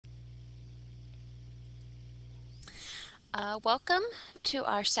Welcome to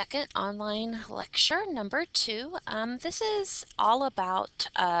our second online lecture, number 2. This is all about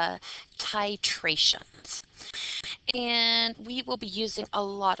titrations. And we will be using a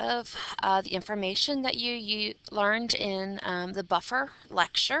lot of the information that you learned in the buffer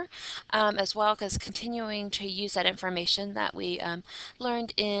lecture, as well as continuing to use that information that we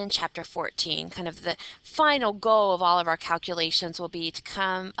learned in chapter 14. Kind of the final goal of all of our calculations will be to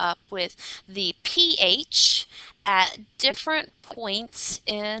come up with the pH at different points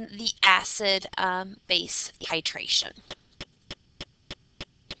in the acid base titration.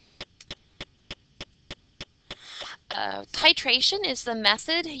 Titration is the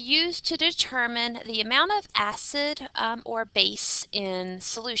method used to determine the amount of acid or base in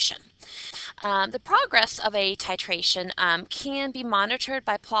solution. The progress of a titration can be monitored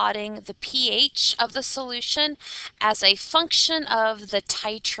by plotting the pH of the solution as a function of the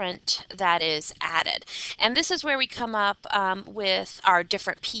titrant that is added. And this is where we come up with our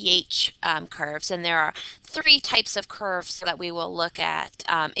different pH curves, and there are 3 types of curves that we will look at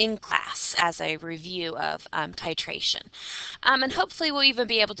in class as a review of titration. And hopefully we'll even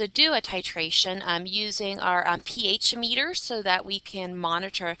be able to do a titration using our pH meter so that we can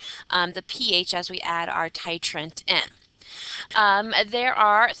monitor the pH as we add our titrant in. There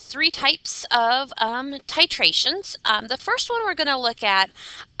are 3 types of titrations. The first one we're going to look at,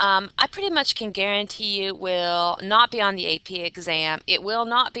 I pretty much can guarantee you will not be on the AP exam. It will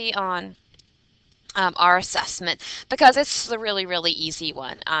not be on our assessment because it's the really easy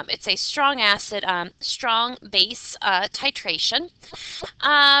one. It's a strong acid, strong base titration.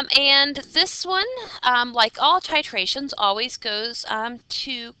 And this one, like all titrations, always goes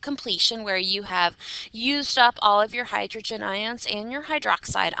to completion where you have used up all of your hydrogen ions and your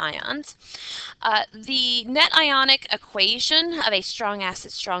hydroxide ions. The net ionic equation of a strong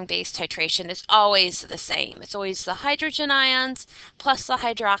acid, strong base titration is always the same. It's always the hydrogen ions plus the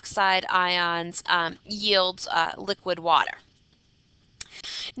hydroxide ions yields liquid water.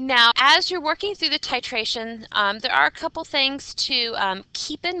 Now, as you're working through the titration, there are a couple things to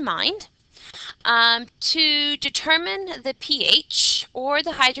keep in mind. To determine the pH or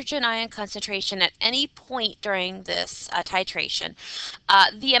the hydrogen ion concentration at any point during this titration,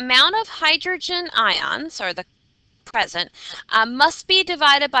 the amount of hydrogen ions, or the present, must be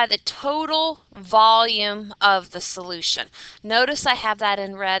divided by the total volume of the solution. Notice I have that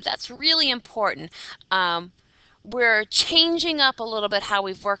in red. That's really important. We're changing up a little bit how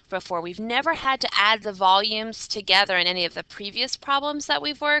we've worked before. We've never had to add the volumes together in any of the previous problems that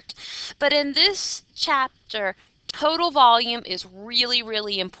we've worked, but in this chapter, total volume is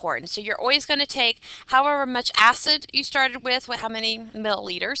really important. So you're always going to take however much acid you started with how many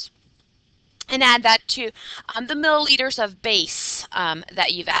milliliters, and add that to the milliliters of base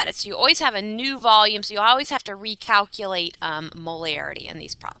that you've added. So you always have a new volume, so you always have to recalculate molarity in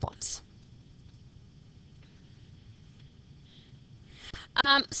these problems.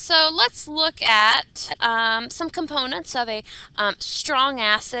 So let's look at some components of a strong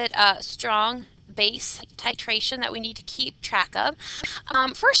acid, strong base titration that we need to keep track of.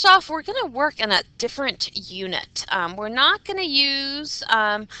 First off, we're going to work in a different unit. We're not going to use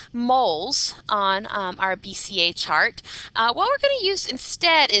moles on our BCA chart. What we're going to use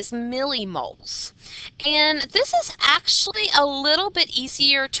instead is millimoles. And this is actually a little bit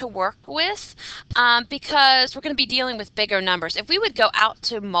easier to work with because we're going to be dealing with bigger numbers. If we would go out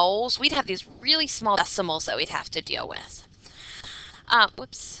to moles, we'd have these really small decimals that we'd have to deal with.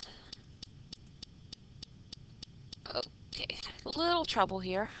 Whoops. Okay, a little trouble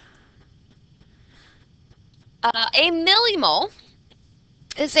here. A millimole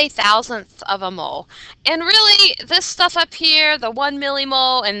is a thousandth of a mole, and really this stuff up here, the 1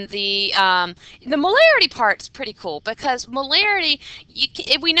 millimole, and the molarity part is pretty cool because molarity,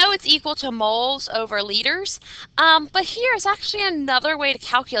 we know it's equal to moles over liters, but here is actually another way to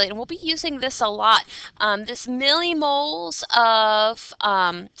calculate, and we'll be using this a lot. This millimoles of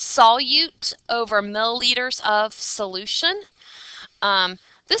solute over milliliters of solution.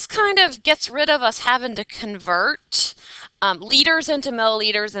 This kind of gets rid of us having to convert liters into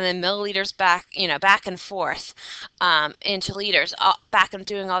milliliters and then milliliters back, back and forth into liters, back and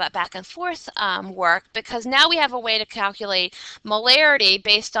doing all that back and forth work, because now we have a way to calculate molarity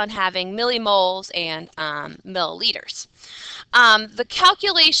based on having millimoles and milliliters. The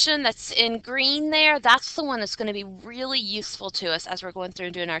calculation that's in green there, that's the one that's going to be really useful to us as we're going through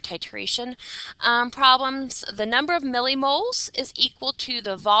and doing our titration problems. The number of millimoles is equal to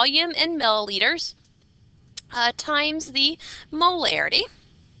the volume in milliliters times the molarity.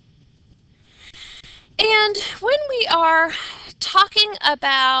 And when we are talking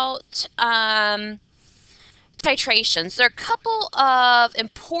about titrations, there are a couple of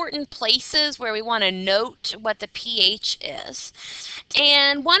important places where we want to note what the pH is.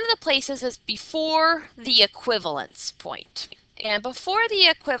 And one of the places is before the equivalence point. And before the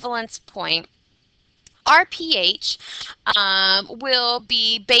equivalence point, our pH will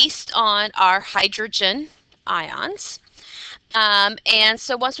be based on our hydrogen ions. And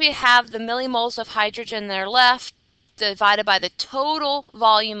so once we have the millimoles of hydrogen that are left, divided by the total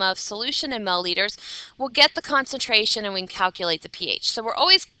volume of solution in milliliters, we'll get the concentration and we can calculate the pH. So we're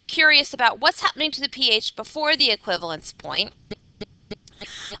always curious about what's happening to the pH before the equivalence point.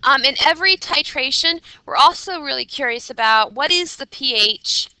 In every titration, we're also really curious about what is the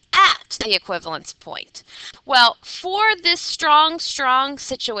pH at the equivalence point. Well, for this strong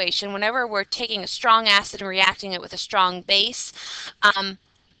situation, whenever we're taking a strong acid and reacting it with a strong base,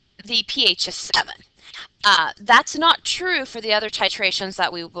 the pH is 7. That's not true for the other titrations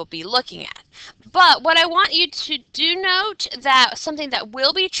that we will be looking at. But what I want you to do note that something that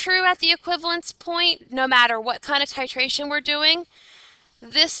will be true at the equivalence point, no matter what kind of titration we're doing,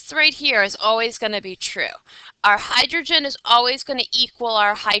 this right here is always going to be true. Our hydrogen is always going to equal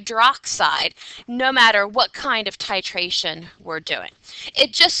our hydroxide, no matter what kind of titration we're doing.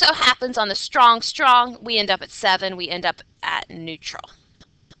 It just so happens on the strong, we end up at 7, we end up at neutral.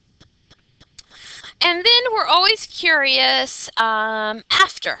 And then we're always curious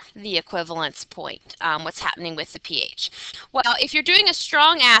after the equivalence point, what's happening with the pH. Well, if you're doing a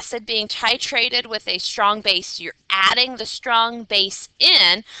strong acid being titrated with a strong base, you're adding the strong base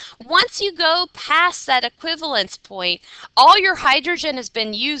in. Once you go past that equivalence point, all your hydrogen has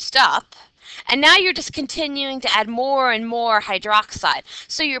been used up. And now you're just continuing to add more and more hydroxide.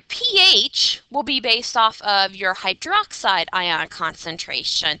 So your pH will be based off of your hydroxide ion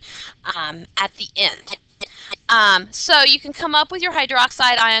concentration at the end. So you can come up with your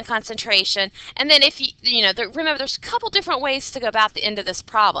hydroxide ion concentration, and then if remember there's a couple different ways to go about the end of this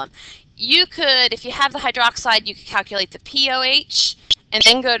problem. You could, if you have the hydroxide, you could calculate the POH and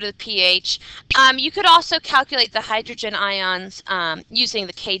then go to the pH. You could also calculate the hydrogen ions using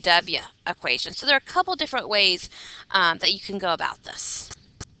the KW equation. So there are a couple different ways that you can go about this.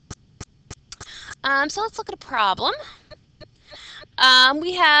 So let's look at a problem.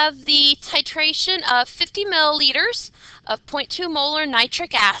 We have the titration of 50 milliliters of 0.2 molar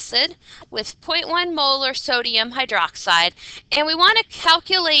nitric acid with 0.1 molar sodium hydroxide, and we want to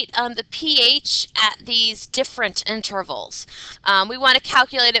calculate the pH at these different intervals. We want to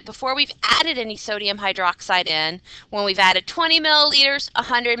calculate it before we've added any sodium hydroxide in, when we've added 20 milliliters,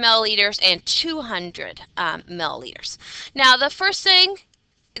 100 milliliters, and 200 milliliters. Now, the first thing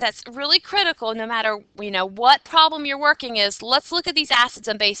that's really critical, no matter what problem you're working is, let's look at these acids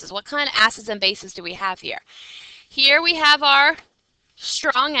and bases. What kind of acids and bases do we have here? Here we have our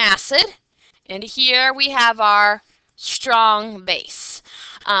strong acid, and here we have our strong base.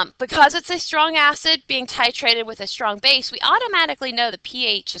 Because it's a strong acid being titrated with a strong base, we automatically know the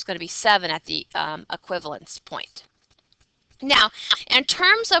pH is going to be 7 at the equivalence point. Now, in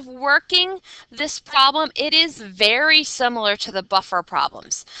terms of working this problem, it is very similar to the buffer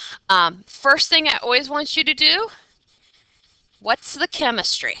problems. First thing I always want you to do, what's the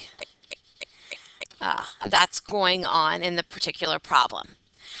chemistry that's going on in the particular problem?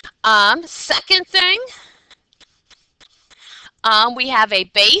 Second thing, we have a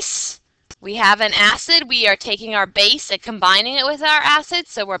base. We have an acid. We are taking our base and combining it with our acid,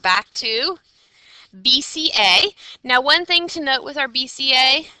 so we're back to BCA. Now, one thing to note with our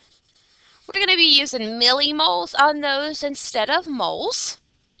BCA, we're going to be using millimoles on those instead of moles.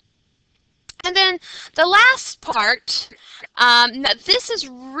 And then the last part, this is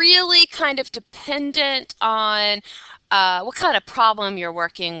really kind of dependent on what kind of problem you're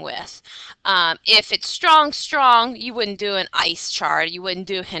working with. If it's strong, you wouldn't do an ice chart. You wouldn't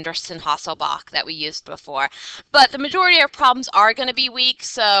do Henderson-Hasselbalch that we used before. But the majority of our problems are going to be weak,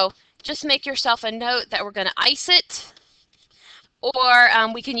 so just make yourself a note that we're going to ice it, or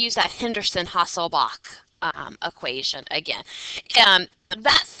we can use that Henderson-Hasselbalch equation again.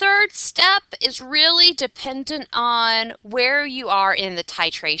 That third step is really dependent on where you are in the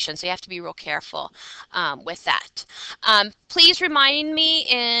titration, so you have to be real careful with that. Please remind me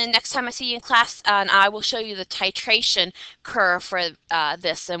next time I see you in class, and I will show you the titration curve for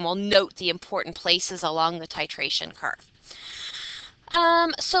this, and we'll note the important places along the titration curve.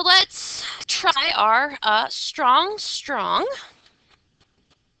 So let's try our strong.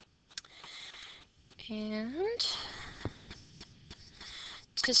 And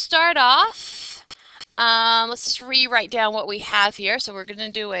to start off, let's just rewrite down what we have here. So we're going to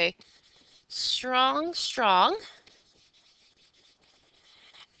do a strong.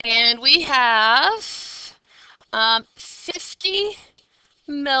 And we have 50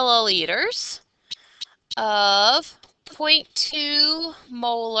 milliliters of 0.2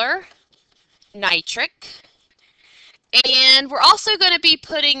 molar nitric. And we're also going to be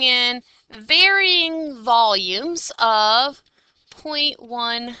putting in varying volumes of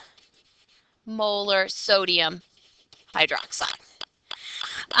 0.1 molar sodium hydroxide.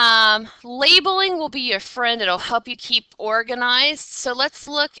 Labeling will be your friend. It'll help you keep organized. So let's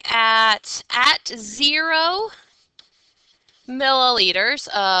look at 0 milliliters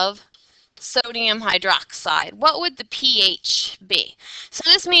of sodium hydroxide. What would the pH be? So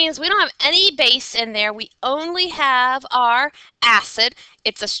this means we don't have any base in there. We only have our acid.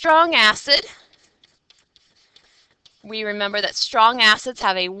 It's a strong acid. We remember that strong acids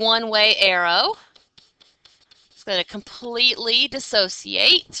have a one-way arrow. It's going to completely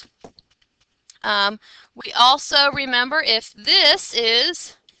dissociate. We also remember if this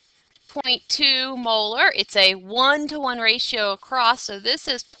is 0.2 molar, it's a 1-to-1 ratio across, so this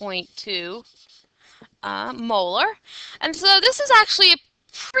is 0.2 molar. And so this is actually a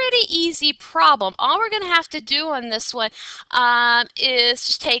pretty easy problem. All we're going to have to do on this one is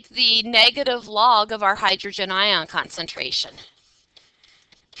just take the negative log of our hydrogen ion concentration.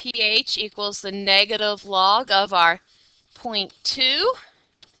 pH equals the negative log of our 0.2.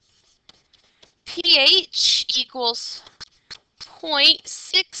 pH equals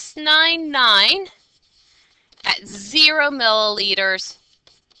 0.699 at 0 milliliters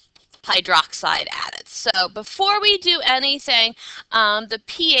hydroxide added. So before we do anything, the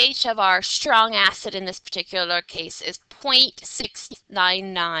pH of our strong acid in this particular case is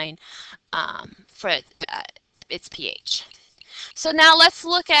 0.699 for its pH. So now let's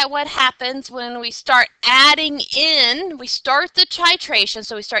look at what happens when we start adding in. We start the titration,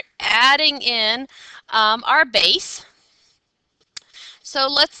 so we start adding in our base. So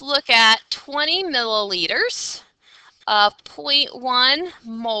let's look at 20 milliliters of 0.1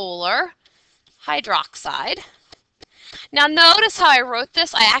 molar hydroxide. Now notice how I wrote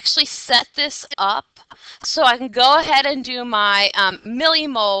this. I actually set this up so I can go ahead and do my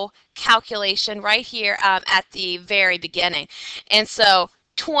millimole calculation right here at the very beginning. And so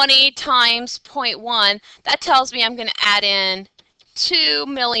 20 times 0.1, that tells me I'm going to add in 2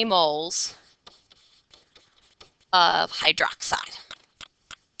 millimoles of hydroxide.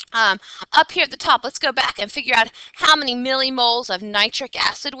 Up here at the top, let's go back and figure out how many millimoles of nitric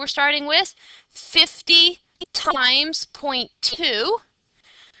acid we're starting with. 50 times 0.2.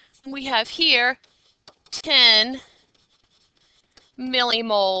 We have here 10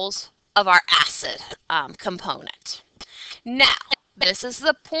 millimoles of our acid component. Now, this is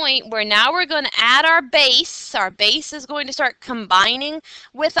the point where now we're going to add our base. Our base is going to start combining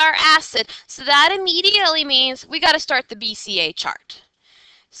with our acid. So that immediately means we got to start the BCA chart.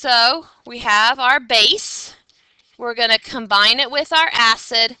 So we have our base. We're going to combine it with our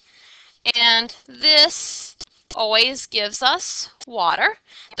acid. And this always gives us water.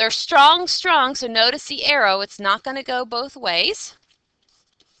 They're strong, strong, so notice the arrow. It's not going to go both ways.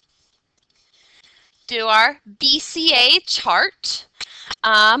 Do our BCA chart.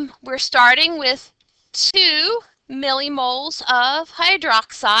 We're starting with 2 millimoles of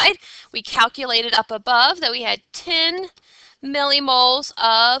hydroxide. We calculated up above that we had 10 millimoles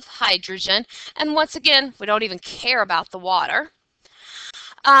of hydrogen. And once again, we don't even care about the water.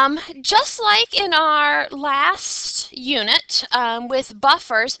 Just like in our last unit with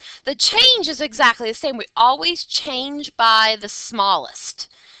buffers, the change is exactly the same. We always change by the smallest.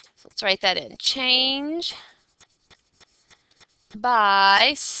 So let's write that in. Change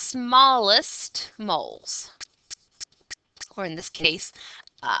by smallest moles, or in this case,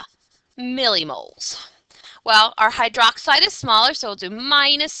 millimoles. Well, our hydroxide is smaller, so we'll do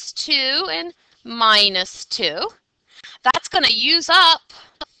 -2 and -2. That's going to use up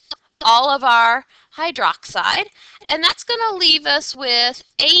all of our hydroxide, and that's going to leave us with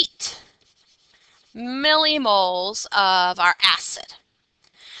 8 millimoles of our acid.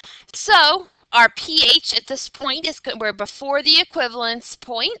 So our pH at this point is, we're before the equivalence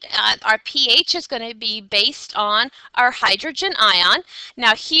point. Our pH is going to be based on our hydrogen ion.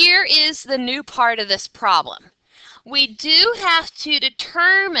 Now here is the new part of this problem. We do have to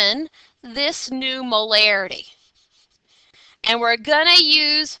determine this new molarity. And we're going to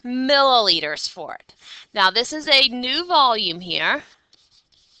use milliliters for it. Now this is a new volume here.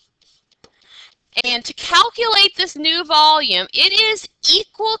 And to calculate this new volume, it is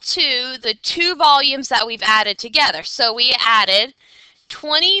equal to the 2 volumes that we've added together. So we added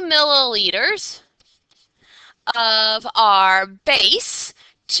 20 milliliters of our base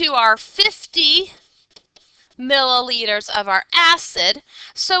to our 50 milliliters of our acid.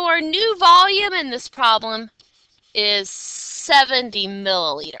 So our new volume in this problem is 70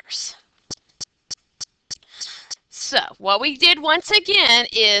 milliliters. So what we did once again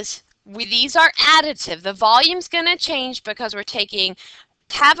is these are additive. The volume's going to change because we're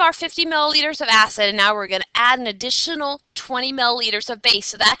have our 50 milliliters of acid, and now we're going to add an additional 20 milliliters of base.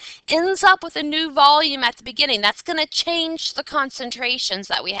 So that ends up with a new volume at the beginning. That's going to change the concentrations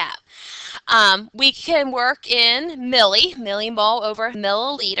that we have. We can work in millimole over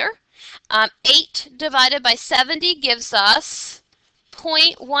milliliter. 8 divided by 70 gives us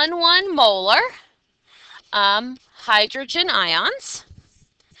 0.11 molar hydrogen ions.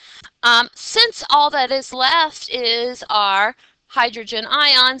 Since all that is left is our hydrogen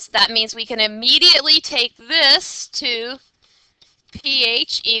ions, that means we can immediately take this to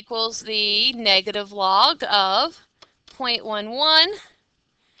pH equals the negative log of 0.11.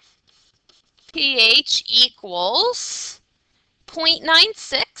 pH equals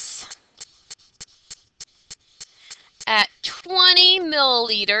 0.96 at 20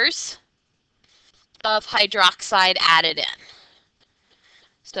 milliliters of hydroxide added in.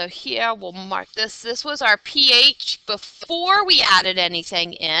 So here we'll mark this. This was our pH before we added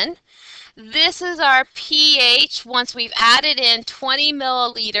anything in. This is our pH once we've added in 20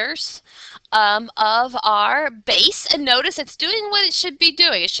 milliliters of our base. And notice it's doing what it should be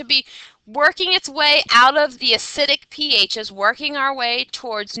doing. It should be working its way out of the acidic pHs, working our way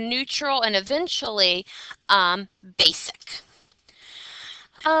towards neutral and eventually basic.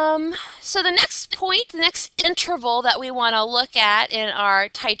 So the next point, the next interval that we want to look at in our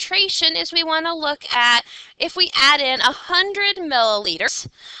titration is we want to look at if we add in 100 milliliters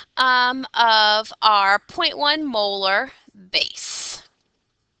of our 0.1 molar base.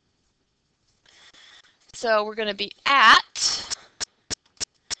 So we're going to be at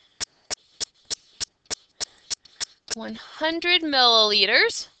 100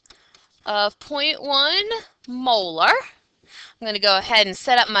 milliliters of 0.1 molar. I'm going to go ahead and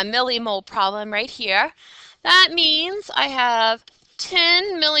set up my millimole problem right here. That means I have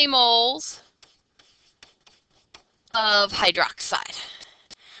 10 millimoles of hydroxide.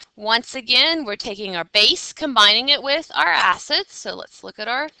 Once again, we're taking our base, combining it with our acid. So let's look at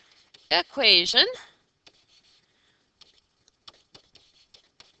our equation.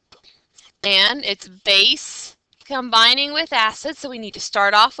 And it's base combining with acid, so we need to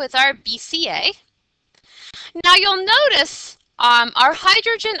start off with our BCA. Now you'll notice our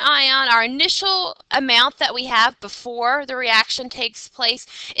hydrogen ion, our initial amount that we have before the reaction takes place,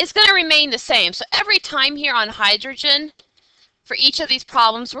 is going to remain the same. So every time here on hydrogen, for each of these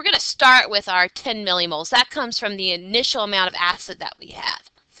problems, we're going to start with our 10 millimoles. That comes from the initial amount of acid that we had.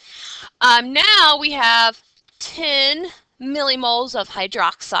 Now we have 10 millimoles of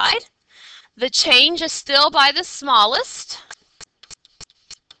hydroxide. The change is still by the smallest.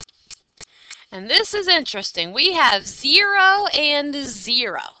 And this is interesting. We have 0 and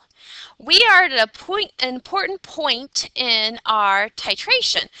 0. We are at an important point in our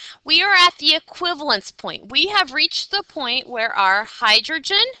titration. We are at the equivalence point. We have reached the point where our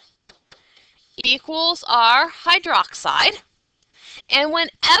hydrogen equals our hydroxide. And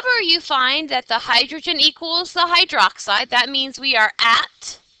whenever you find that the hydrogen equals the hydroxide, that means we are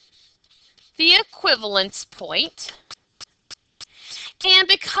at the equivalence point. And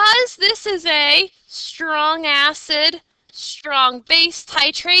because this is a strong acid, strong base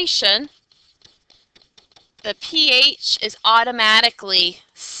titration, the pH is automatically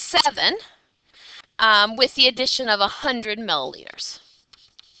 7 with the addition of 100 milliliters.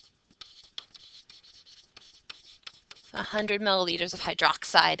 100 milliliters of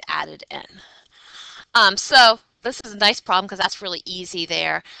hydroxide added in. So this is a nice problem because that's really easy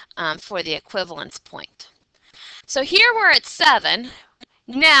there for the equivalence point. So here we're at 7.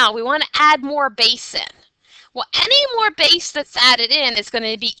 Now we want to add more base in. Well, any more base that's added in is going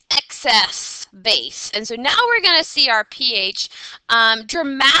to be excess base. And so now we're going to see our pH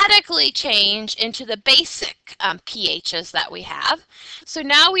dramatically change into the basic pHs that we have. So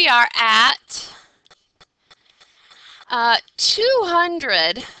now we are at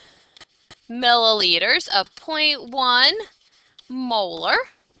 200 milliliters of 0.1 molar.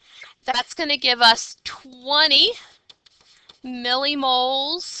 That's going to give us 20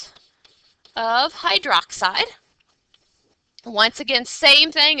 millimoles of hydroxide. Once again,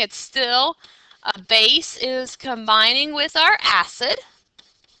 same thing. It's still a base is combining with our acid,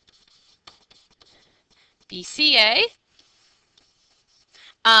 BCA.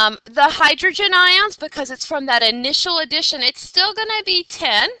 The hydrogen ions, because it's from that initial addition, it's still going to be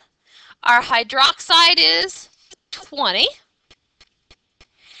 10. Our hydroxide is 20.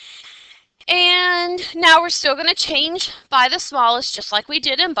 And now we're still going to change by the smallest, just like we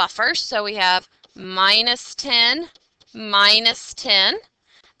did in buffers. So we have minus 10, minus 10.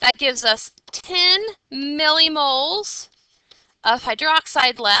 That gives us 10 millimoles of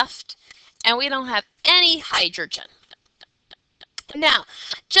hydroxide left, and we don't have any hydrogen. Now,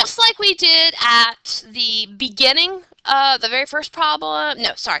 just like we did at the beginning of the very first problem,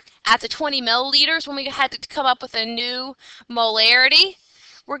 no, sorry, at the 20 milliliters when we had to come up with a new molarity,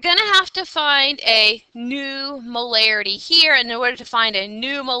 we're going to have to find a new molarity here. And in order to find a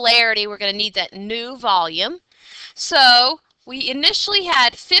new molarity, we're going to need that new volume. So we initially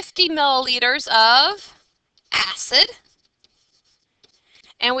had 50 milliliters of acid,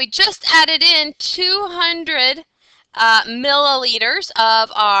 and we just added in 200 milliliters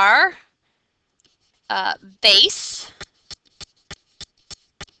of our base.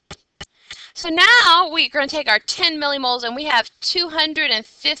 So now we're going to take our 10 millimoles and we have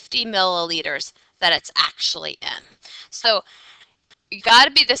 250 milliliters that it's actually in. So you got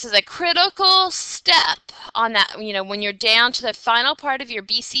to be, this is a critical step on that, you know, when you're down to the final part of your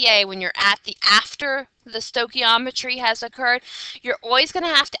BCA, when you're at the after the stoichiometry has occurred, you're always going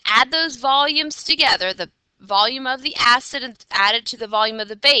to have to add those volumes together, the volume of the acid added to the volume of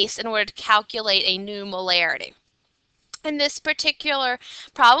the base, in order to calculate a new molarity. In this particular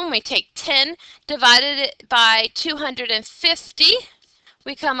problem, we take 10 divided it by 250.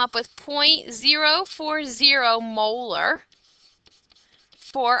 We come up with 0.040 molar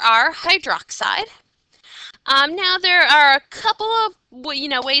for our hydroxide. Now there are a couple of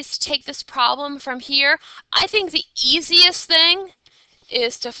ways to take this problem from here. I think the easiest thing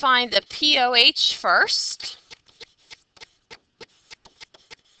is to find the pOH first.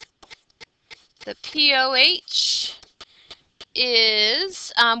 The pOH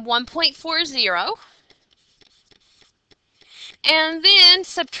is 1.40. And then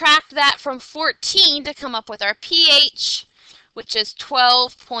subtract that from 14 to come up with our pH, which is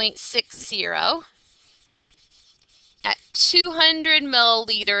 12.60 at 200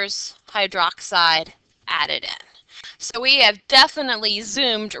 milliliters hydroxide added in. So we have definitely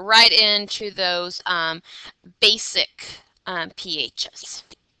zoomed right into those basic pHs.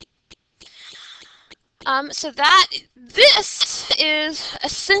 So this is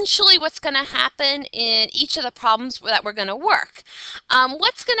essentially what's going to happen in each of the problems that we're going to work.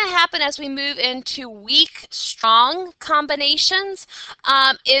 What's going to happen as we move into weak, strong combinations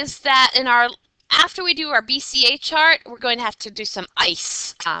is that after we do our BCA chart, we're going to have to do some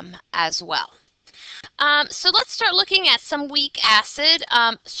ice as well. So let's start looking at some weak acid,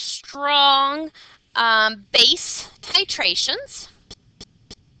 strong base titrations.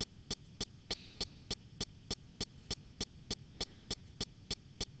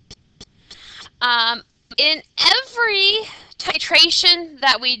 In every titration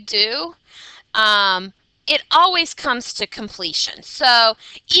that we do, it always comes to completion. So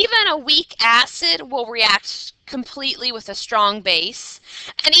even a weak acid will react completely with a strong base,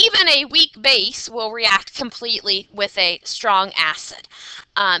 and even a weak base will react completely with a strong acid.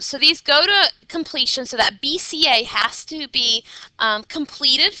 So these go to completion, so that BCA has to be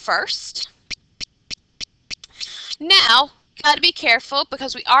completed first. Now, got to be careful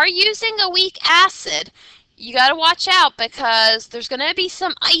because we are using a weak acid. You got to watch out because there's going to be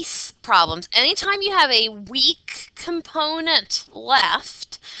some ice problems. Anytime you have a weak component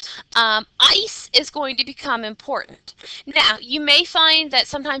left, ice is going to become important. Now, you may find that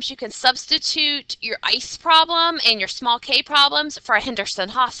sometimes you can substitute your ice problem and your small k problems for a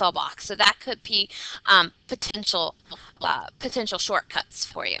Henderson-Hassel box. So that could be potential shortcuts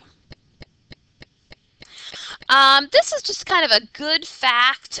for you. This is just kind of a good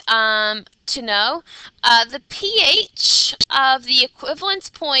fact to know. The pH of the equivalence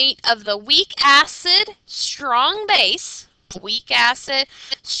point of the weak acid, strong base, weak acid,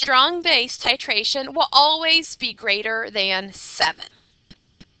 strong base titration will always be greater than 7.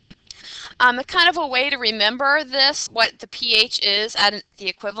 Kind of a way to remember this, what the pH is at the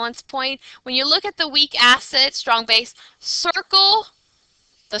equivalence point. When you look at the weak acid, strong base, circle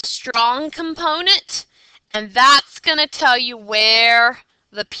the strong component, and that's going to tell you where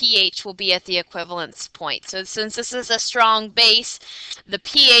the pH will be at the equivalence point. So since this is a strong base, the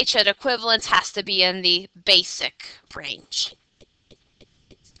pH at equivalence has to be in the basic range.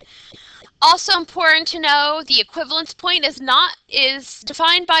 Also important to know, the equivalence point is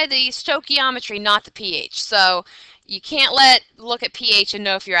defined by the stoichiometry, not the pH. So you can't look at pH and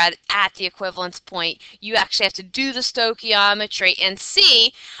know if you're at the equivalence point. You actually have to do the stoichiometry and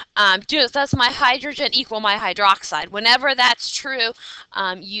see, does my hydrogen equal my hydroxide? Whenever that's true,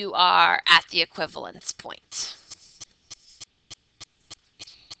 you are at the equivalence point.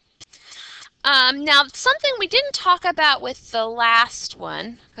 Now, something we didn't talk about with the last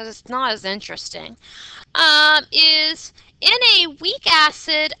one, because it's not as interesting, is in a weak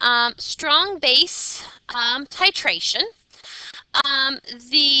acid, strong base titration,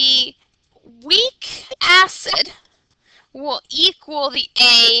 the weak acid will equal the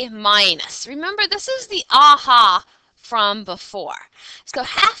A minus. Remember, this is the aha from before. So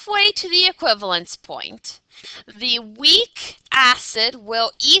halfway to the equivalence point, the weak acid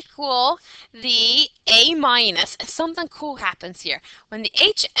will equal the A minus. And something cool happens here. When the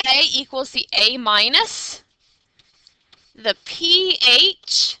HA equals the A minus, the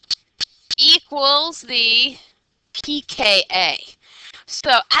pH equals the pKa.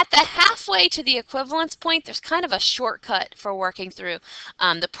 So at the halfway to the equivalence point, there's kind of a shortcut for working through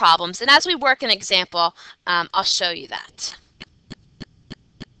the problems. And as we work an example, I'll show you that.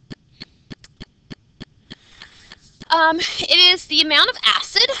 It is the amount of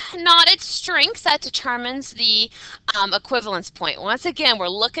acid, not its strength, that determines the equivalence point. Once again, we're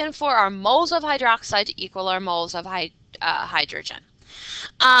looking for our moles of hydroxide to equal our moles of hydrogen.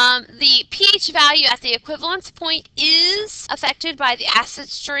 The pH value at the equivalence point is affected by the acid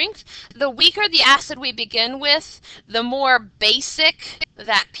strength. The weaker the acid we begin with, the more basic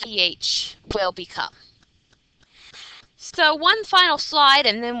that pH will become. So one final slide,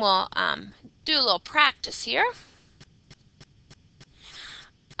 and then we'll do a little practice here.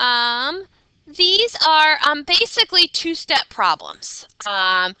 These are basically two-step problems.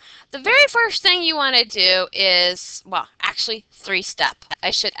 The very first thing you want to do is, well, actually three-step.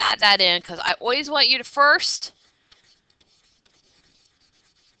 I should add that in because I always want you to first,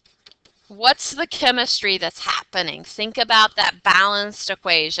 what's the chemistry that's happening? Think about that balanced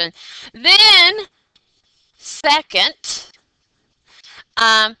equation. Then, second,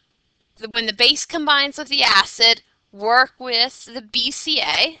 when the base combines with the acid, work with the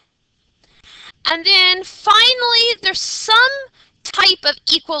BCA. And then finally, there's some type of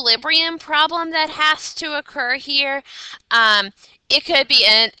equilibrium problem that has to occur here. It could be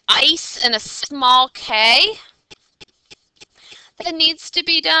an ice in a small K that needs to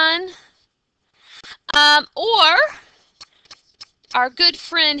be done. Or our good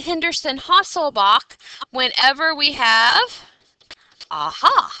friend Henderson-Hasselbalch, whenever we have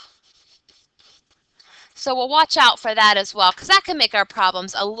aha. So we'll watch out for that as well, because that can make our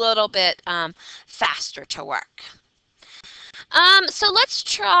problems a little bit faster to work. So let's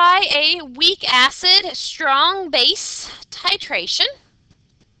try a weak acid, strong base titration.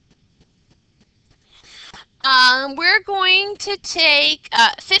 We're going to take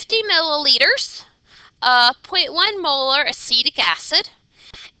 50 milliliters of 0.1 molar acetic acid,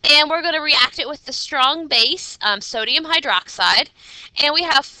 and we're going to react it with the strong base, sodium hydroxide. And we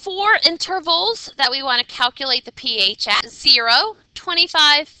have 4 intervals that we want to calculate the pH at: 0,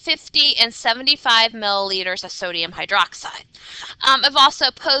 25, 50, and 75 milliliters of sodium hydroxide. I've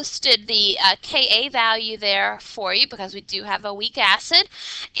also posted the Ka value there for you because we do have a weak acid.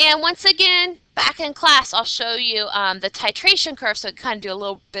 And once again, back in class, I'll show you the titration curve, so we kind of do a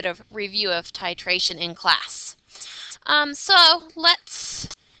little bit of review of titration in class. So let's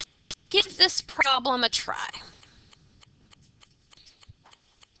give this problem a try.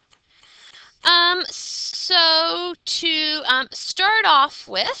 So to start off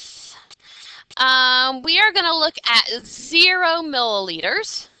with, we are going to look at 0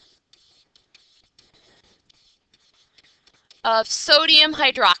 milliliters of sodium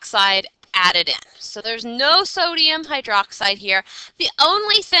hydroxide added in. So there's no sodium hydroxide here. The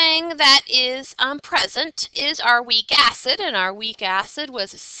only thing that is present is our weak acid, and our weak acid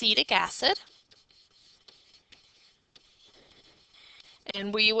was acetic acid.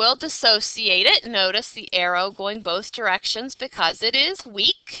 And we will dissociate it. Notice the arrow going both directions because it is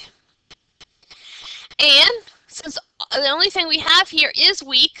weak. And since the only thing we have here is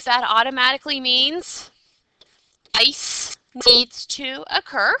weak, that automatically means ice needs to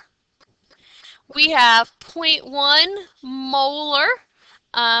occur. We have 0.1 molar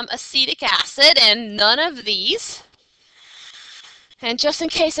acetic acid and none of these. And just in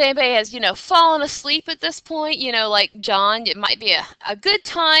case anybody has, fallen asleep at this point, like John, it might be a good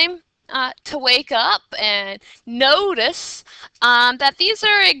time to wake up and notice that these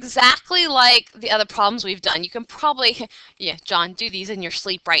are exactly like the other problems we've done. You can probably, yeah, John, do these in your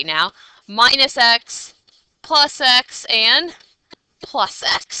sleep right now. Minus x, plus x, and plus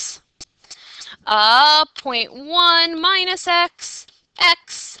x. 0.1 minus x,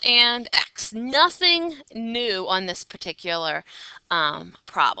 x, and x. Nothing new on this particular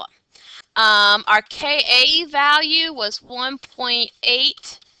problem. Our Ka value was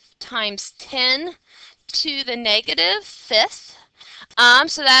 1.8 times 10 to the negative fifth.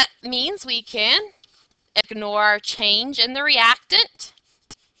 So that means we can ignore our change in the reactant,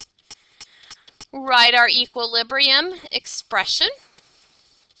 write our equilibrium expression,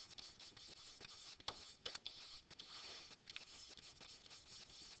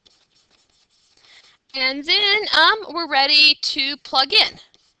 and then we're ready to plug in.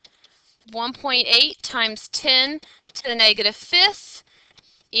 1.8 times 10 to the negative fifth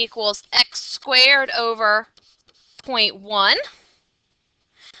equals x squared over 0.1.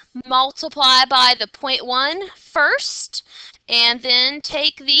 Multiply by the 0.1 first, and then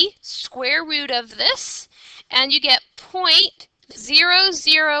take the square root of this, and you get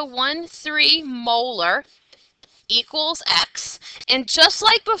 0.0013 molar equals x. And just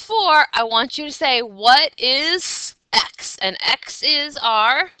like before, I want you to say, what is x? And x is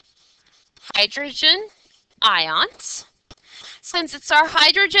our hydrogen ions. Since it's our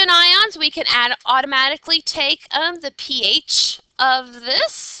hydrogen ions, we can automatically take the pH of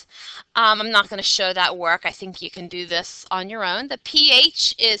this. I'm not going to show that work. I think you can do this on your own. The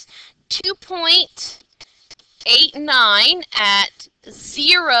pH is 2.89 at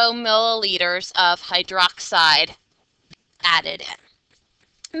 0 milliliters of hydroxide added in.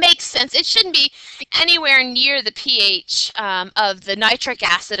 Makes sense. It shouldn't be anywhere near the pH of the nitric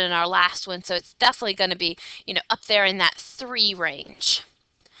acid in our last one, so it's definitely going to be, up there in that 3 range.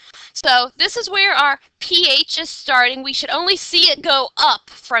 So this is where our pH is starting. We should only see it go up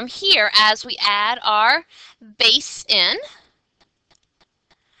from here as we add our base in.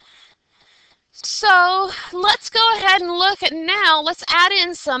 So let's go ahead and look at now. Let's add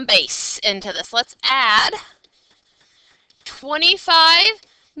in some base into this. Let's add 25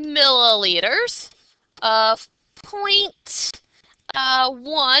 milliliters of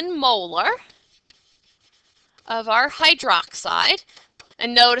 0.1 molar of our hydroxide.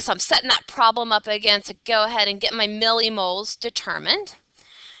 And notice I'm setting that problem up again to go ahead and get my millimoles determined.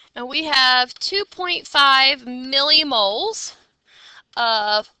 And we have 2.5 millimoles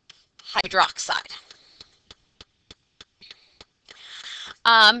of hydroxide.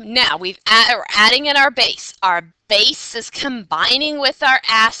 Now we're adding in our base. Our base is combining with our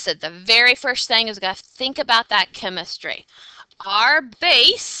acid. The very first thing is we got to think about that chemistry. Our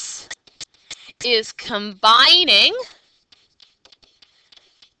base is combining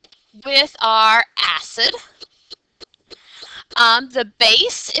with our acid. The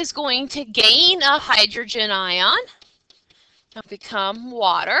base is going to gain a hydrogen ion and become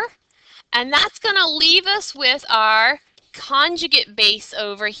water, and that's going to leave us with our conjugate base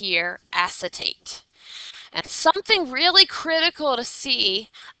over here, acetate. And something really critical to see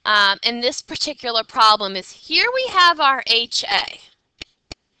in this particular problem is here we have our HA.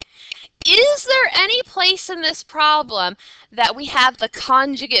 Is there any place in this problem that we have the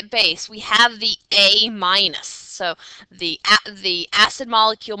conjugate base? We have the A minus, so the acid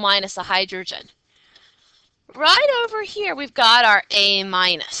molecule minus a hydrogen. Right over here, we've got our A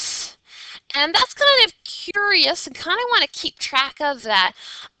minus. And that's kind of curious and kind of want to keep track of that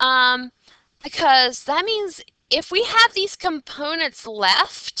because that means if we have these components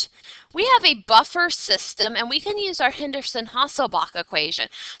left, we have a buffer system and we can use our Henderson-Hasselbalch equation.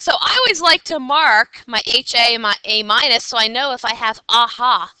 So I always like to mark my HA and my A minus so I know if I have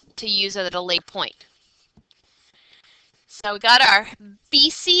AHA to use at a late point. So we got our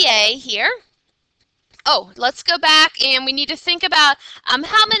BCA here. Oh, let's go back and we need to think about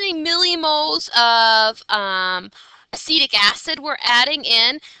how many millimoles of acetic acid we're adding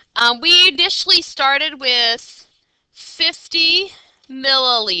in. We initially started with 50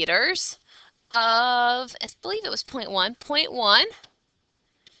 milliliters of, I believe it was 0.1.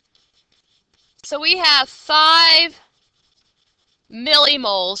 So we have 5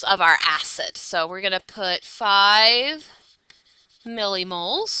 millimoles of our acid. So we're going to put 5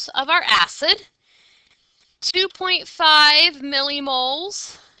 millimoles of our acid, 2.5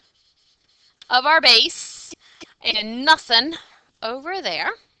 millimoles of our base, and nothing over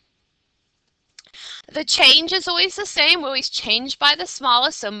there. The change is always the same. We always change by the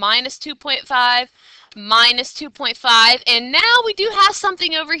smallest, so minus 2.5, minus 2.5, and now we do have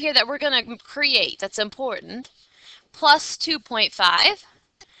something over here that we're going to create that's important, plus 2.5.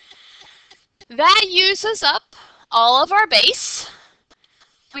 That uses up all of our base.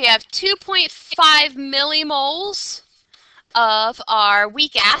 We have 2.5 millimoles of our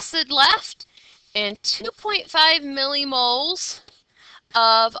weak acid left and 2.5 millimoles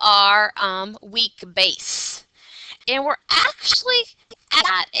of our weak base. And we're actually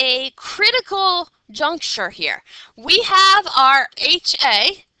at a critical juncture here. We have our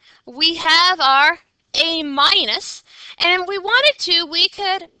HA, we have our A minus. And if we wanted to, we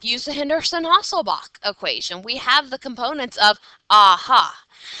could use the Henderson-Hasselbalch equation. We have the components of AHA.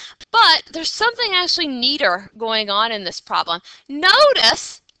 But there's something actually neater going on in this problem.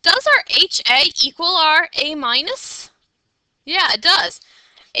 Notice, does our HA equal our A minus? Yeah, it does.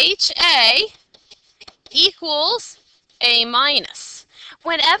 HA equals A minus.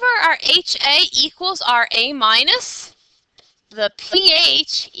 Whenever our HA equals our A minus, the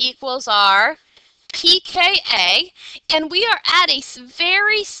pH equals our pKa, and we are at a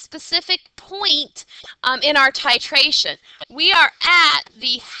very specific point in our titration. We are at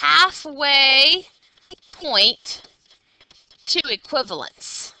the halfway point to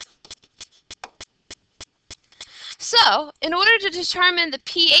equivalence. So, in order to determine the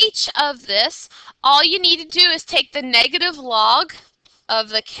pH of this, all you need to do is take the negative log of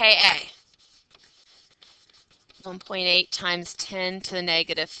the Ka. 1.8 times 10 to the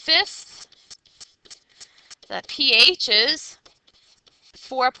negative fifth. The pH is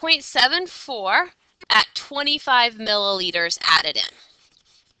 4.74 at 25 milliliters added in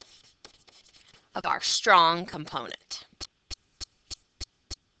of our strong component.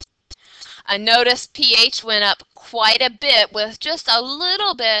 Notice pH went up quite a bit with just a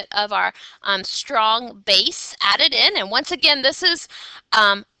little bit of our strong base added in. And once again, this is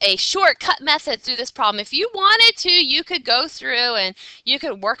a shortcut method through this problem. If you wanted to, you could go through and you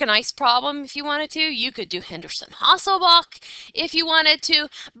could work a nice problem if you wanted to. You could do Henderson-Hasselbalch if you wanted to.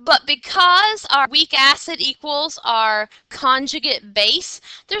 But because our weak acid equals our conjugate base,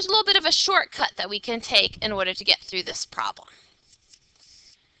 there's a little bit of a shortcut that we can take in order to get through this problem.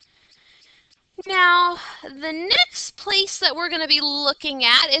 Now, the next place that we're going to be looking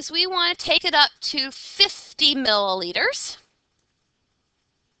at is we want to take it up to 50 milliliters.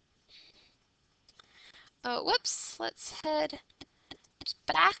 Oh, whoops, let's head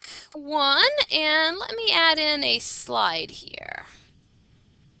back one, and let me add in a slide here.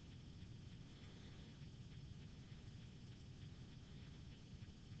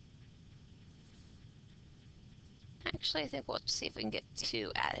 Actually, I think we'll see if we can get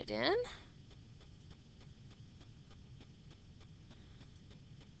two added in.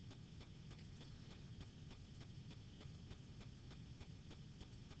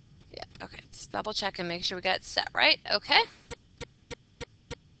 Yeah, okay, let's double check and make sure we got it set right. Okay.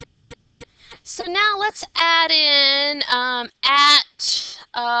 So now let's add in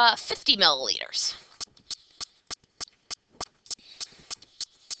at 50 milliliters.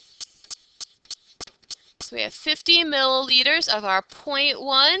 So we have 50 milliliters of our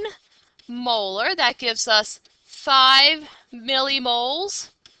 0.1 molar. That gives us 5 millimoles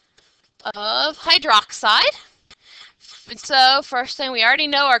of hydroxide. And so first thing, we already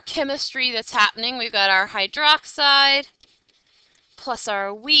know our chemistry that's happening. We've got our hydroxide plus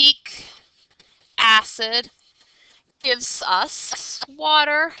our weak acid gives us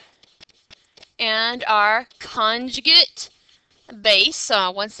water and our conjugate base.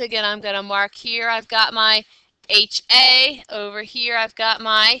 So once again, I'm going to mark here, I've got my HA. Over here, I've got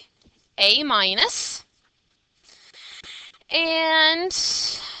my A minus. And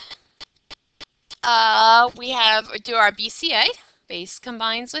we do our BCA, base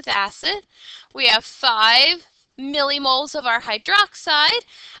combines with acid. We have 5 millimoles of our hydroxide.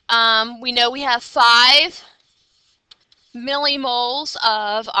 We know we have 5 millimoles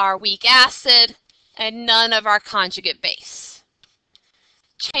of our weak acid and none of our conjugate base.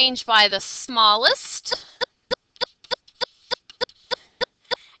 Change by the smallest.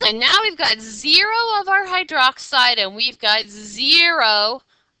 And now we've got 0 of our hydroxide and we've got 0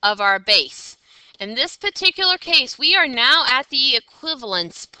 of our base. In this particular case, we are now at the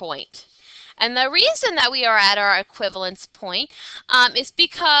equivalence point. And the reason that we are at our equivalence point is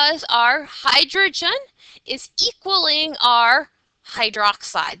because our hydrogen is equaling our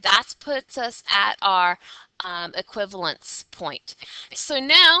hydroxide. That puts us at our equivalence point. So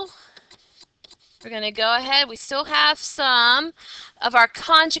now we're going to go ahead. We still have some of our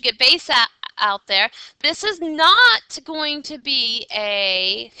conjugate base out there. This is not going to be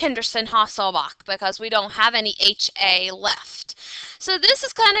a Henderson-Hasselbalch because we don't have any HA left. So this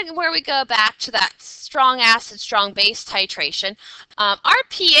is kind of where we go back to that strong acid, strong base titration. Our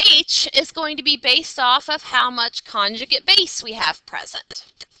pH is going to be based off of how much conjugate base we have present.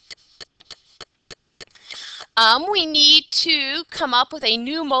 We need to come up with a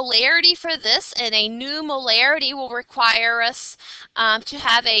new molarity for this, and a new molarity will require us to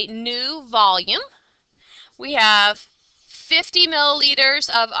have a new volume. We have 50 milliliters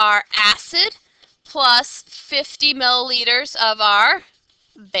of our acid plus 50 milliliters of our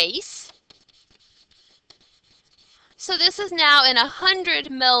base. So this is now in 100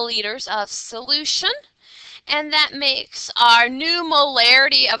 milliliters of solution. And that makes our new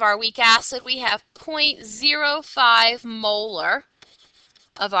molarity of our weak acid. We have 0.05 molar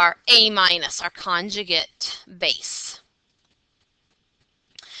of our A-, our conjugate base.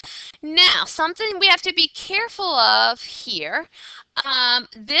 Now, something we have to be careful of here.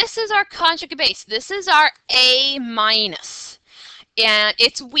 This is our conjugate base. This is our A-. And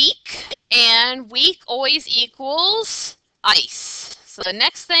it's weak, and weak always equals ice. So the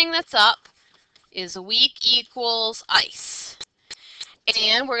next thing that's up is weak equals ice.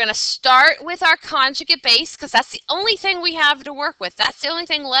 And we're going to start with our conjugate base because that's the only thing we have to work with. That's the only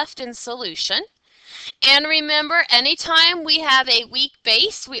thing left in solution. And remember, anytime we have a weak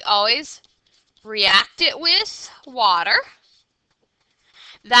base, we always react it with water.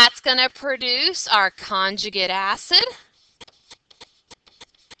 That's going to produce our conjugate acid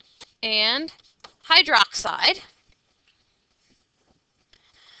and hydroxide.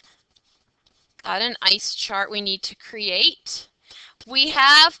 Got an ice chart we need to create. We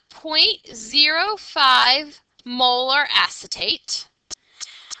have 0.05 molar acetate.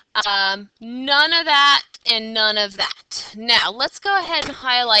 None of that and none of that. Now, let's go ahead and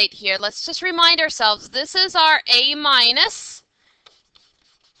highlight here. Let's just remind ourselves, this is our A-,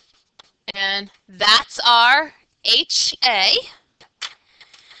 and that's our HA.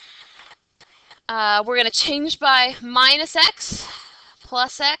 We're going to change by -x,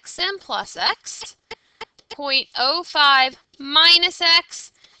 +x, and +x. 0.05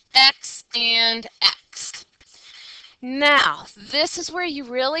 -x, x, and x. Now, this is where you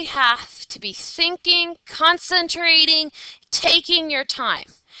really have to be thinking, concentrating, taking your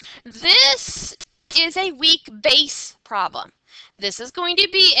time. This is a weak base problem. This is going to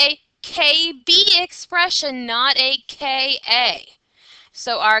be a Kb expression, not a Ka.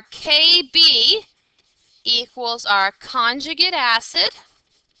 So our Kb equals our conjugate acid,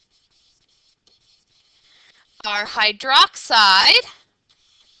 our hydroxide,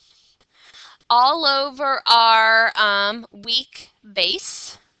 all over our weak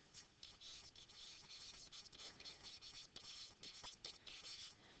base.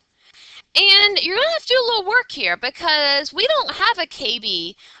 And you're going to have to do a little work here because we don't have a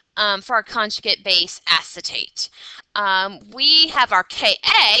Kb for our conjugate base acetate. We have our Ka,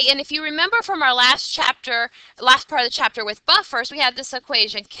 and if you remember from our last part of the chapter with buffers, we had this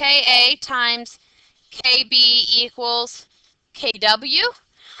equation, Ka times Kb equals Kw.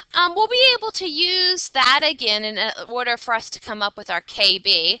 We'll be able to use that again in order for us to come up with our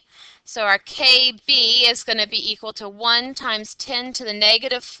Kb. So our Kb is going to be equal to 1 times 10 to the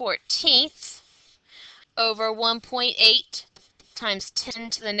 -14th over 1.8 times 10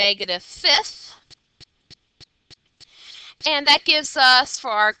 to the -5th. And that gives us, for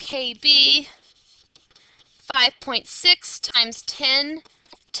our Kb, 5.6 times 10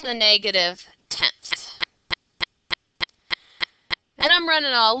 to the -10th. And I'm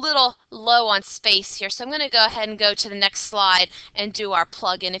running a little low on space here, so I'm going to go ahead and go to the next slide and do our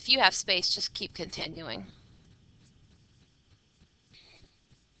plug-in. If you have space, just keep continuing.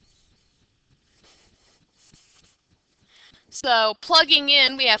 So plugging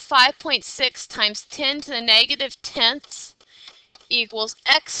in, we have 5.6 times 10 to the -10th equals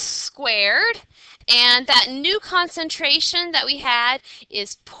x squared. And that new concentration that we had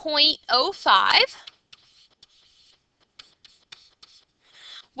is 0.05.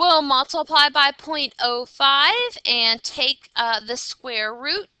 We'll multiply by 0.05 and take the square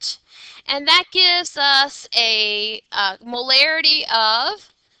root. And that gives us a molarity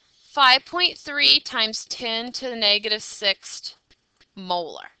of 5.3 times 10 to the -6th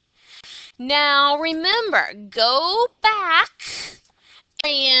molar. Now remember, go back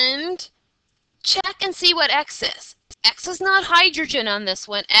and check and see what X is. X is not hydrogen on this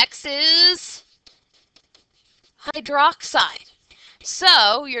one. X is hydroxide.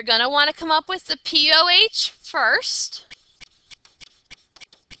 So you're going to want to come up with the POH first,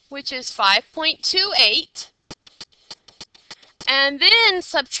 which is 5.28. And then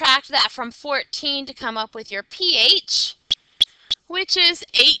subtract that from 14 to come up with your pH, which is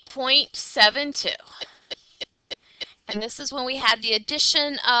 8.72. And this is when we had the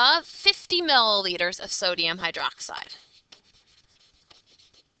addition of 50 milliliters of sodium hydroxide.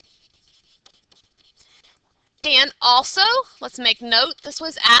 And also, let's make note, this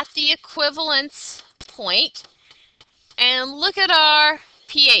was at the equivalence point. And look at our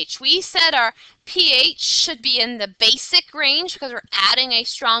pH. We said our pH should be in the basic range because we're adding a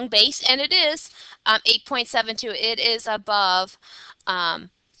strong base, and it is 8.72. It is above 7.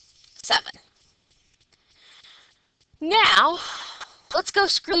 Now, let's go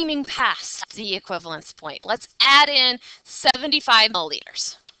screaming past the equivalence point. Let's add in 75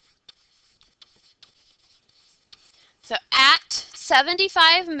 milliliters. So at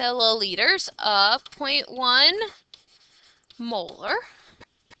 75 milliliters of 0.1 molar,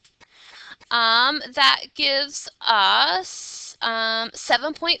 that gives us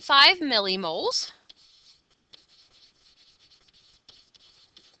 7.5 millimoles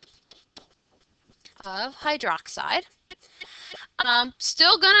of hydroxide.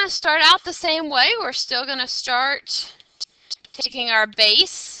 Still going to start out the same way. We're still going to start taking our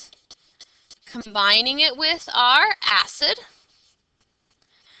base, combining it with our acid.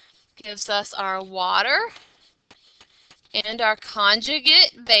 Gives us our water and our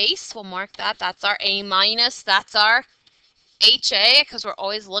conjugate base. We'll mark that. That's our A minus. That's our HA, because we're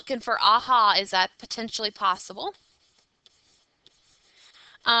always looking for, aha, is that potentially possible?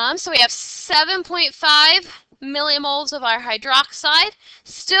 So we have 7.5 millimoles of our hydroxide,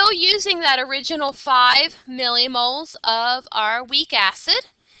 still using that original 5 millimoles of our weak acid,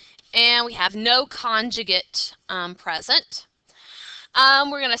 and we have no conjugate present.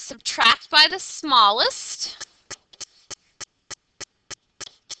 We're going to subtract by the smallest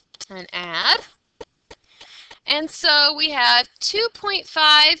and add. And so we have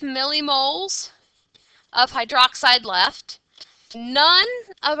 2.5 millimoles of hydroxide left, none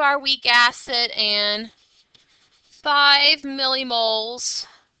of our weak acid, and 5 millimoles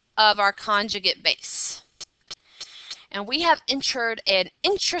of our conjugate base. And we have entered an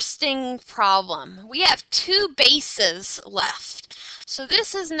interesting problem. We have 2 bases left. So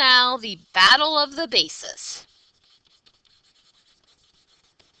this is now the battle of the bases.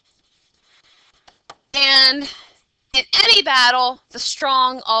 And in any battle, the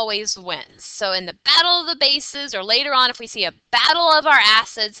strong always wins. So in the battle of the bases, or later on if we see a battle of our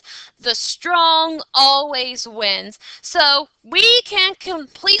acids, the strong always wins. So we can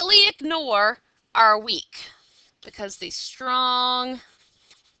completely ignore our weak, because the strong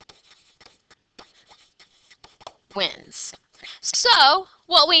wins. So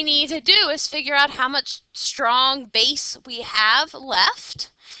what we need to do is figure out how much strong base we have left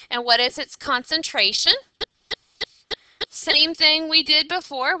and what is its concentration. Same thing we did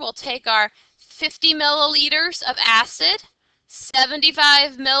before. We'll take our 50 milliliters of acid,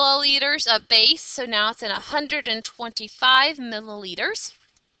 75 milliliters of base, so now it's in 125 milliliters.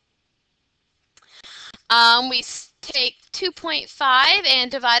 We take 2.5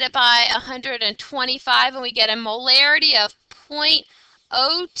 and divide it by 125, and we get a molarity of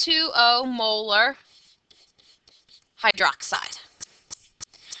 0.020 molar hydroxide.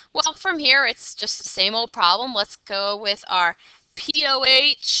 Well, from here, it's just the same old problem. Let's go with our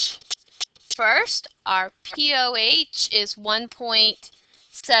POH first. Our POH is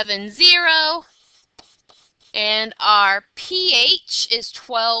 1.70, and our pH is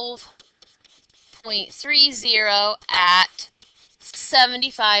 12.30 at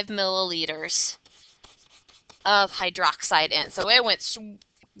 75 milliliters of hydroxide in. So it went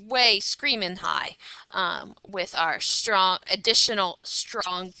way screaming high with our additional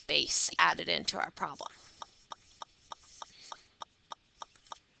strong base added into our problem.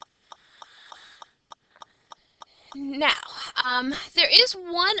 Now, there is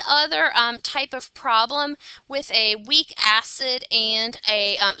one other type of problem with a weak acid and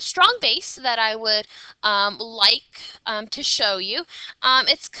a strong base that I would like to show you.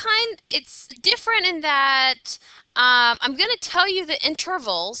 It's different in that I'm going to tell you the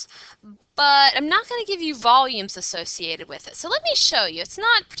intervals, but I'm not going to give you volumes associated with it. So let me show you. It's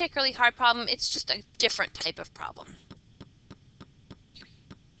not a particularly hard problem. It's just a different type of problem.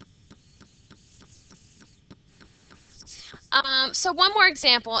 So one more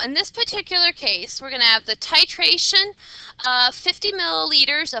example. In this particular case, we're going to have the titration of 50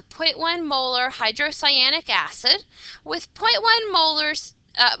 milliliters of 0.1 molar hydrocyanic acid with 0.1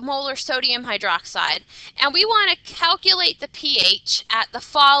 molar sodium hydroxide, and we want to calculate the pH at the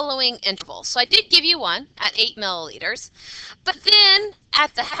following intervals. So I did give you one at 8 milliliters, but then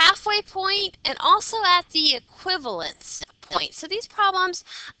at the halfway point and also at the equivalence point. So these problems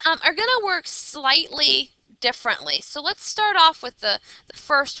are going to work slightly differently. So let's start off with the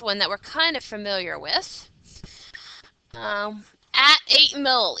first one that we're kind of familiar with. At 8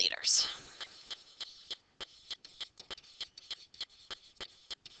 milliliters.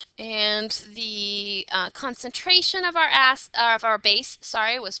 And the concentration of our base,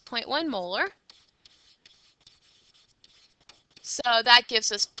 was 0.1 molar. So that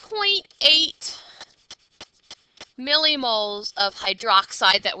gives us 0.8 millimoles of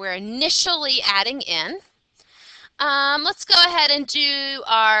hydroxide that we're initially adding in. Let's go ahead and do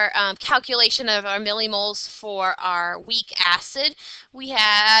our calculation of our millimoles for our weak acid. We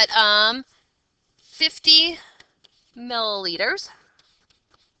had 50 milliliters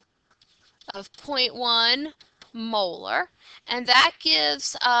of 0.1 molar, and that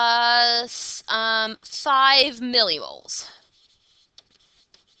gives us 5 millimoles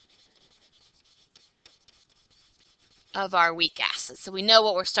of our weak acid. So we know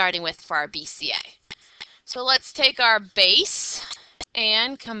what we're starting with for our BCA. So let's take our base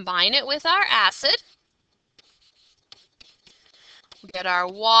and combine it with our acid. We get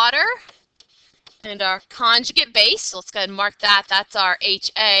our water and our conjugate base. So let's go ahead and mark that. That's our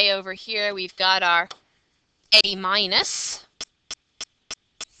HA. Over here we've got our A minus.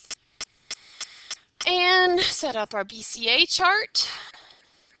 And set up our BCA chart.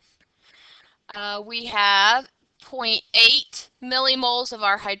 We have 0.8 millimoles of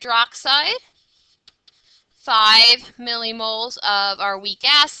our hydroxide, 5 millimoles of our weak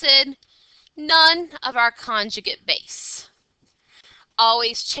acid, none of our conjugate base.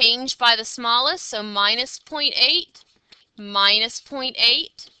 Always change by the smallest, so minus 0.8, minus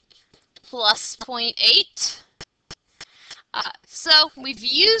 0.8, plus 0.8. So we've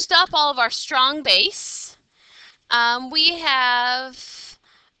used up all of our strong base. We have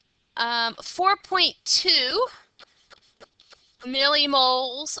 4.2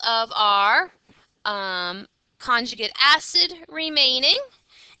 millimoles of our conjugate acid remaining,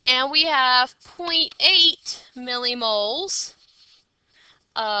 and we have 0.8 millimoles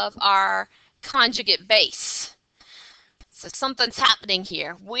of our conjugate base. So something's happening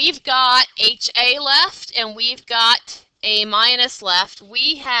here. We've got HA left and we've got A minus left.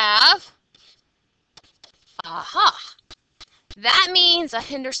 We have, that means a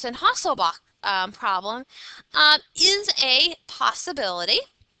Henderson-Hasselbalch problem is a possibility.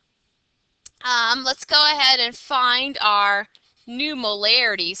 Let's go ahead and find our new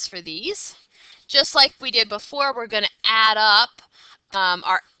molarities for these. Just like we did before, we're going to add up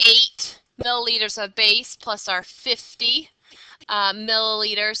our 8 milliliters of base plus our 50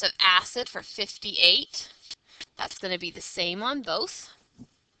 milliliters of acid for 58. That's going to be the same on both.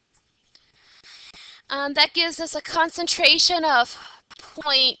 That gives us a concentration of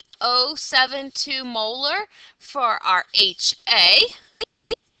 0.072 molar for our HA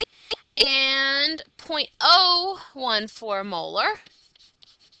and 0.014 molar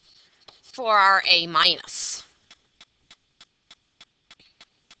for our A minus.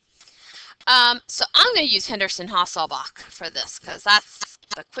 So I'm going to use Henderson-Hasselbalch for this because that's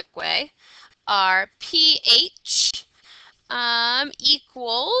the quick way. Our pH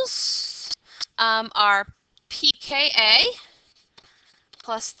equals our pKa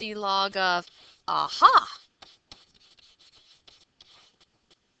plus the log of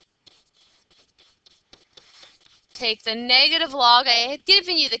Take the negative log. I had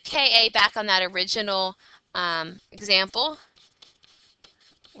given you the Ka back on that original example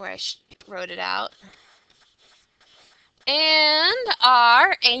where I wrote it out. And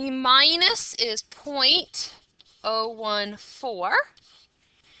our A minus is 0.014.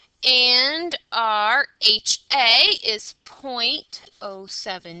 And our HA is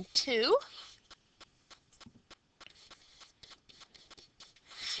 0.072.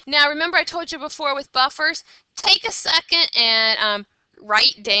 Now remember I told you before with buffers, take a second and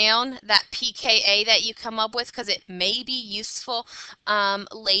write down that pKa that you come up with because it may be useful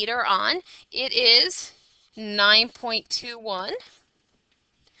later on. It is 9.21.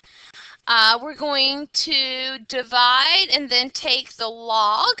 We're going to divide and then take the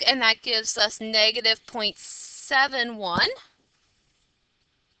log, and that gives us negative 0.71.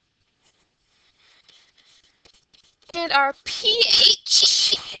 And our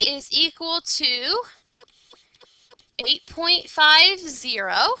pH is equal to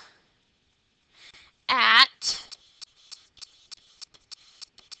 8.50 at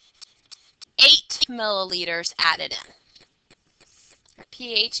 8 milliliters added in. Our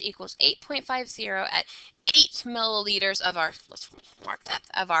pH equals 8.50 at 8 milliliters of our, let's mark that,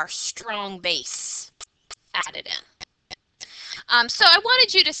 of our strong base added in. So I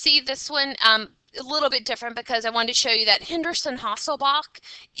wanted you to see this one a little bit different because I wanted to show you that Henderson-Hasselbalch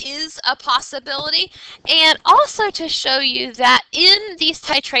is a possibility, and also to show you that in these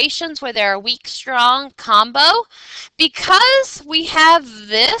titrations where they're a weak-strong combo, because we have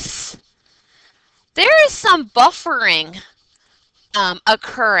this, there is some buffering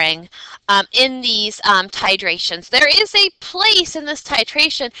occurring in these titrations. There is a place in this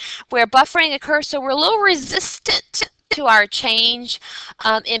titration where buffering occurs, so we're a little resistant to our change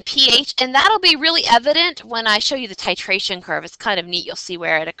in pH, and that'll be really evident when I show you the titration curve. It's kind of neat. You'll see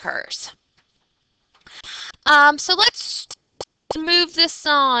where it occurs. So let's move this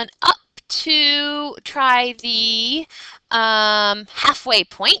on up to try the halfway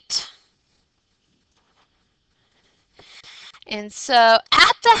point. And so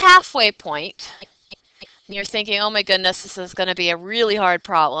at the halfway point, you're thinking, oh my goodness, this is going to be a really hard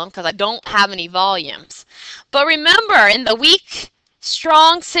problem because I don't have any volumes. But remember, in the weak,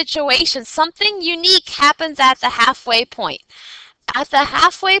 strong situation, something unique happens at the halfway point. At the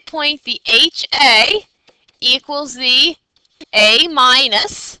halfway point, the HA equals the A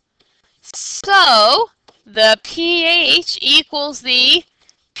minus. So the pH equals the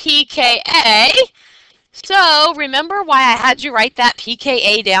pKa. So remember why I had you write that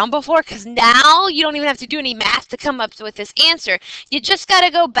pKa down before? Because now you don't even have to do any math to come up with this answer. You just got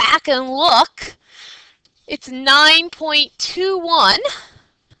to go back and look. It's 9.21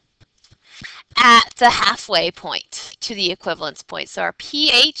 at the halfway point to the equivalence point. So our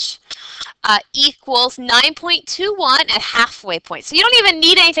pH equals 9.21 at halfway point. So you don't even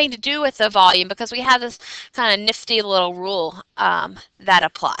need anything to do with the volume because we have this kind of nifty little rule that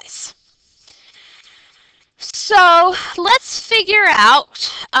applies. So let's figure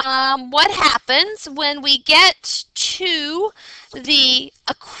out what happens when we get to the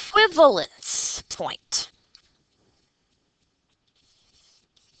equivalence point.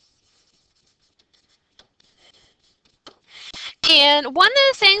 And one of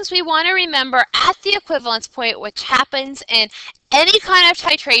the things we want to remember at the equivalence point, which happens in any kind of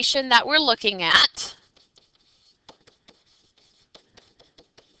titration that we're looking at,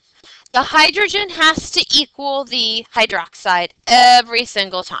 the hydrogen has to equal the hydroxide every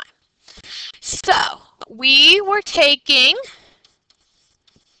single time. So we were taking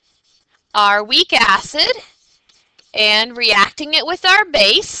our weak acid and reacting it with our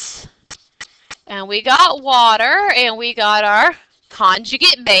base. And we got water and we got our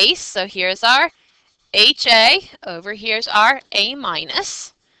conjugate base. So here's our HA, over here's our A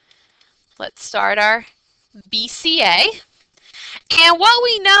minus. Let's start our BCA. And what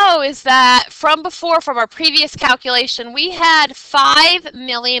we know is that from before, from our previous calculation, we had 5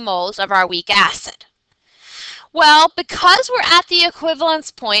 millimoles of our weak acid. Well, because we're at the equivalence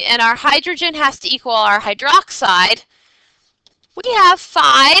point and our hydrogen has to equal our hydroxide, we have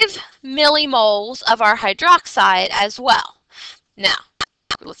 5 millimoles of our hydroxide as well. Now,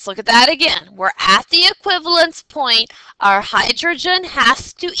 let's look at that again. We're at the equivalence point. Our hydrogen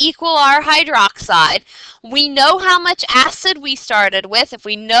has to equal our hydroxide. We know how much acid we started with. If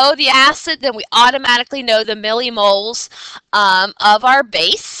we know the acid, then we automatically know the millimoles of our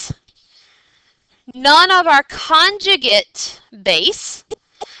base. None of our conjugate base.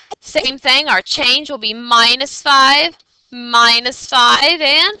 Same thing, our change will be -5, -5,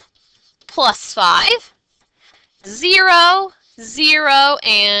 and +5. 0, 0,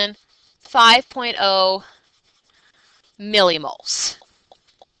 and 5.0 millimoles.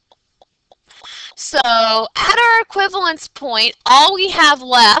 So at our equivalence point, all we have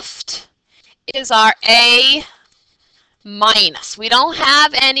left is our A minus. We don't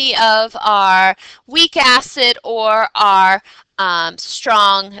have any of our weak acid or our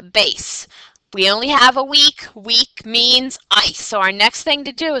strong base. We only have a weak. Weak means ice. So our next thing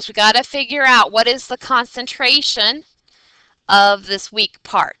to do is we got to figure out what is the concentration of this weak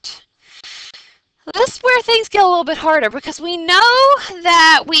part. This is where things get a little bit harder because we know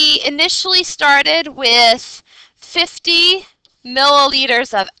that we initially started with 50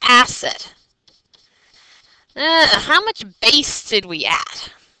 milliliters of acid. How much base did we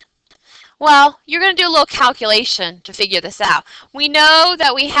add? Well, you're going to do a little calculation to figure this out. We know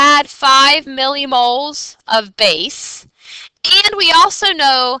that we had 5 millimoles of base, and we also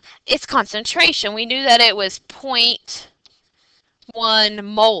know its concentration. We knew that it was 0.1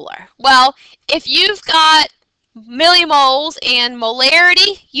 molar. Well, if you've got millimoles and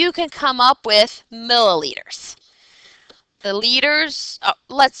molarity, you can come up with milliliters. The liters,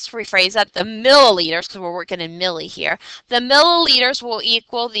 let's rephrase that, the milliliters, because we're working in milli here. The milliliters will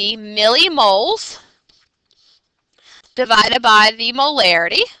equal the millimoles divided by the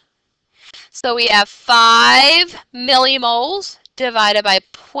molarity. So we have 5 millimoles divided by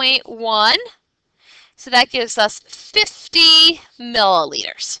 0.1. So that gives us 50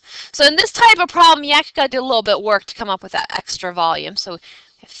 milliliters. So in this type of problem, you actually got to do a little bit of work to come up with that extra volume. So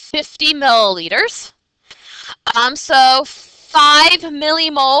 50 milliliters. So 5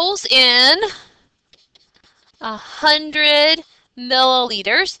 millimoles in 100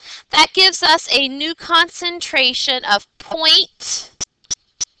 milliliters. That gives us a new concentration of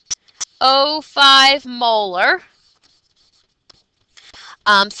 0.05 molar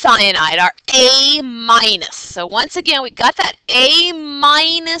cyanide, our A minus. So once again, we got that A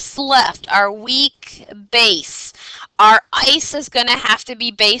minus left, our weak base. Our ice is going to have to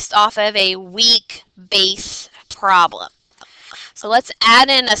be based off of a weak base problem. So let's add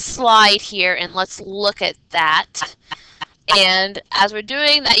in a slide here and let's look at that. And as we're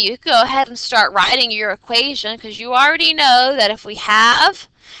doing that, you can go ahead and start writing your equation, because you already know that if we have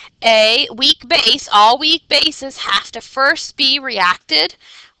a weak base, all weak bases have to first be reacted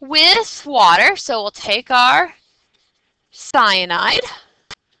with water. So we'll take our cyanide,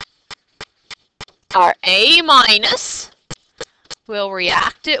 our A minus, we'll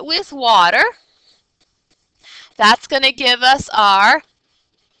react it with water. That's going to give us our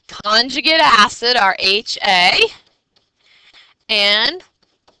conjugate acid, our HA, and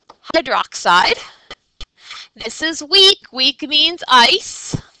hydroxide. This is weak. Weak means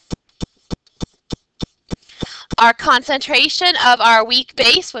ice. Our concentration of our weak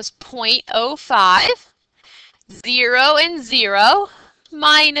base was 0.05. 0 and 0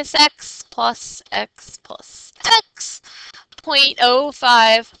 minus x plus x plus x.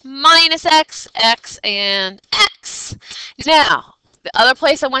 0.05 minus x, x, and x. Now, the other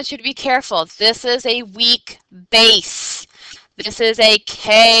place I want you to be careful, this is a weak base. This is a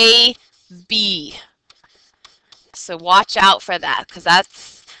KB. So watch out for that, because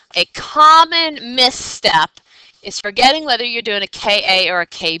that's a common misstep, is forgetting whether you're doing a Ka or a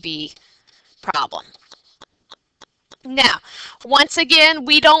Kb problem. Now, once again,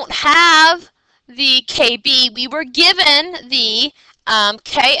 we don't have the Kb. We were given the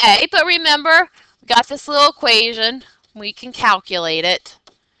Ka, but remember, we got this little equation. We can calculate it.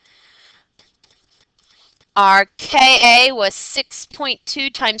 Our Ka was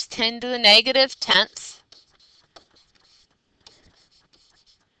 6.2 times 10 to the negative 10th.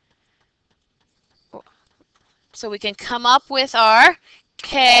 So we can come up with our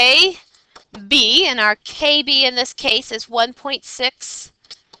Kb, and our Kb in this case is 1.6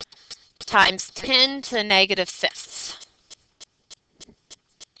 times 10 to the negative 5th.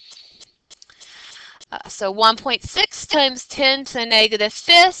 So 1.6 times 10 to the negative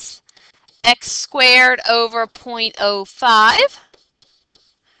 5th, x squared over 0.05.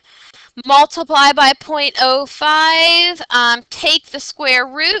 Multiply by 0.05, take the square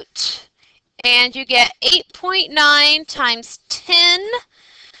root, and you get 8.9 times 10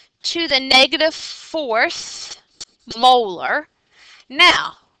 to the negative 4th molar.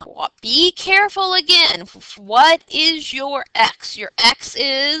 Now, be careful again. What is your x? Your x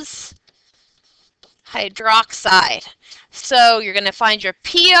is hydroxide. So you're going to find your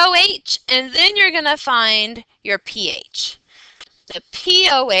POH, and then you're going to find your pH. The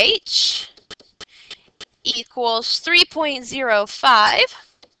POH equals 3.05.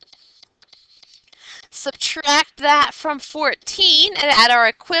 Subtract that from 14, and at our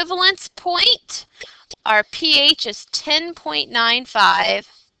equivalence point, our pH is 10.95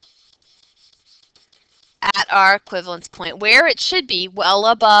 at our equivalence point, where it should be well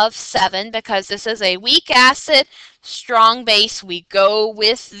above 7, because this is a weak acid, strong base. We go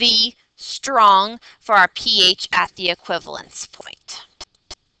with the strong for our pH at the equivalence point.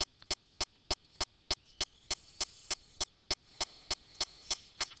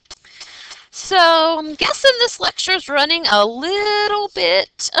 So I'm guessing this lecture is running a little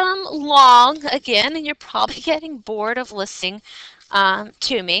bit long again, and you're probably getting bored of listening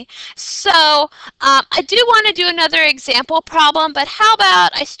to me. So I do want to do another example problem, but how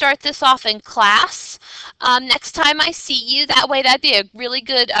about I start this off in class next time I see you? That way that'd be a really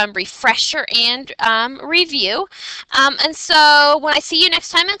good refresher and review. And so when I see you next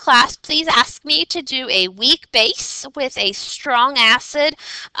time in class, please ask me to do a weak base with a strong acid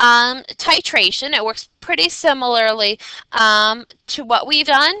titration. It works pretty similarly to what we've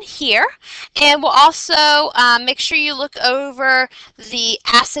done here. And we'll also make sure you look over the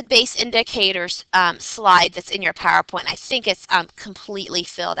acid-base indicators slide that's in your PowerPoint. I think it's completely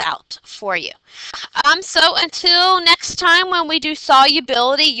filled out for you. So until next time when we do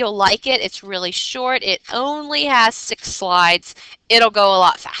solubility, you'll like it. It's really short. It only has 6 slides. It'll go a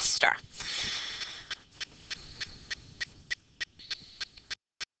lot faster.